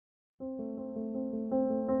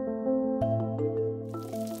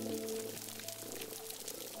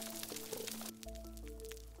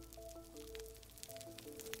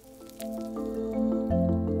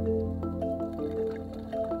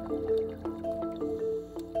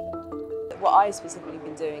what I've specifically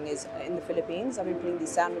been doing is in the Philippines, I've been putting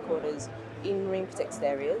these sound recorders in marine protected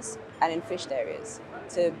areas and in fished areas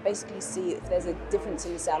to basically see if there's a difference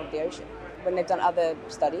in the sound of the ocean. When they've done other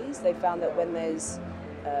studies, they've found that when there's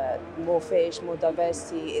more fish, more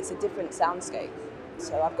diversity, it's a different soundscape.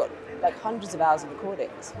 So I've got like hundreds of hours of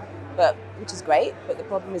recordings, which is great, but the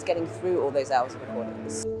problem is getting through all those hours of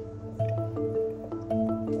recordings.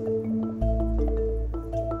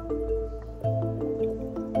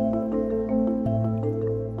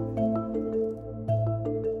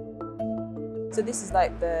 So this is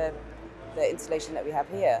like the installation that we have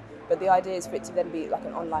here, but the idea is for it to then be like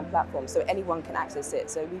an online platform so anyone can access it.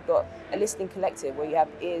 So we've got a listening collective where you have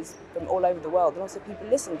ears from all over the world, and also people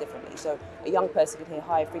listen differently. So a young person can hear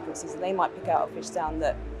higher frequencies and they might pick out a fish sound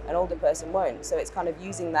that an older person won't. So it's kind of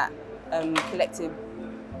using that collective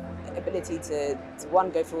ability to one,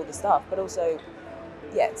 go through all the stuff, but also,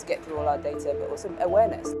 yeah, to get through all our data, but also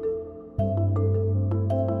awareness.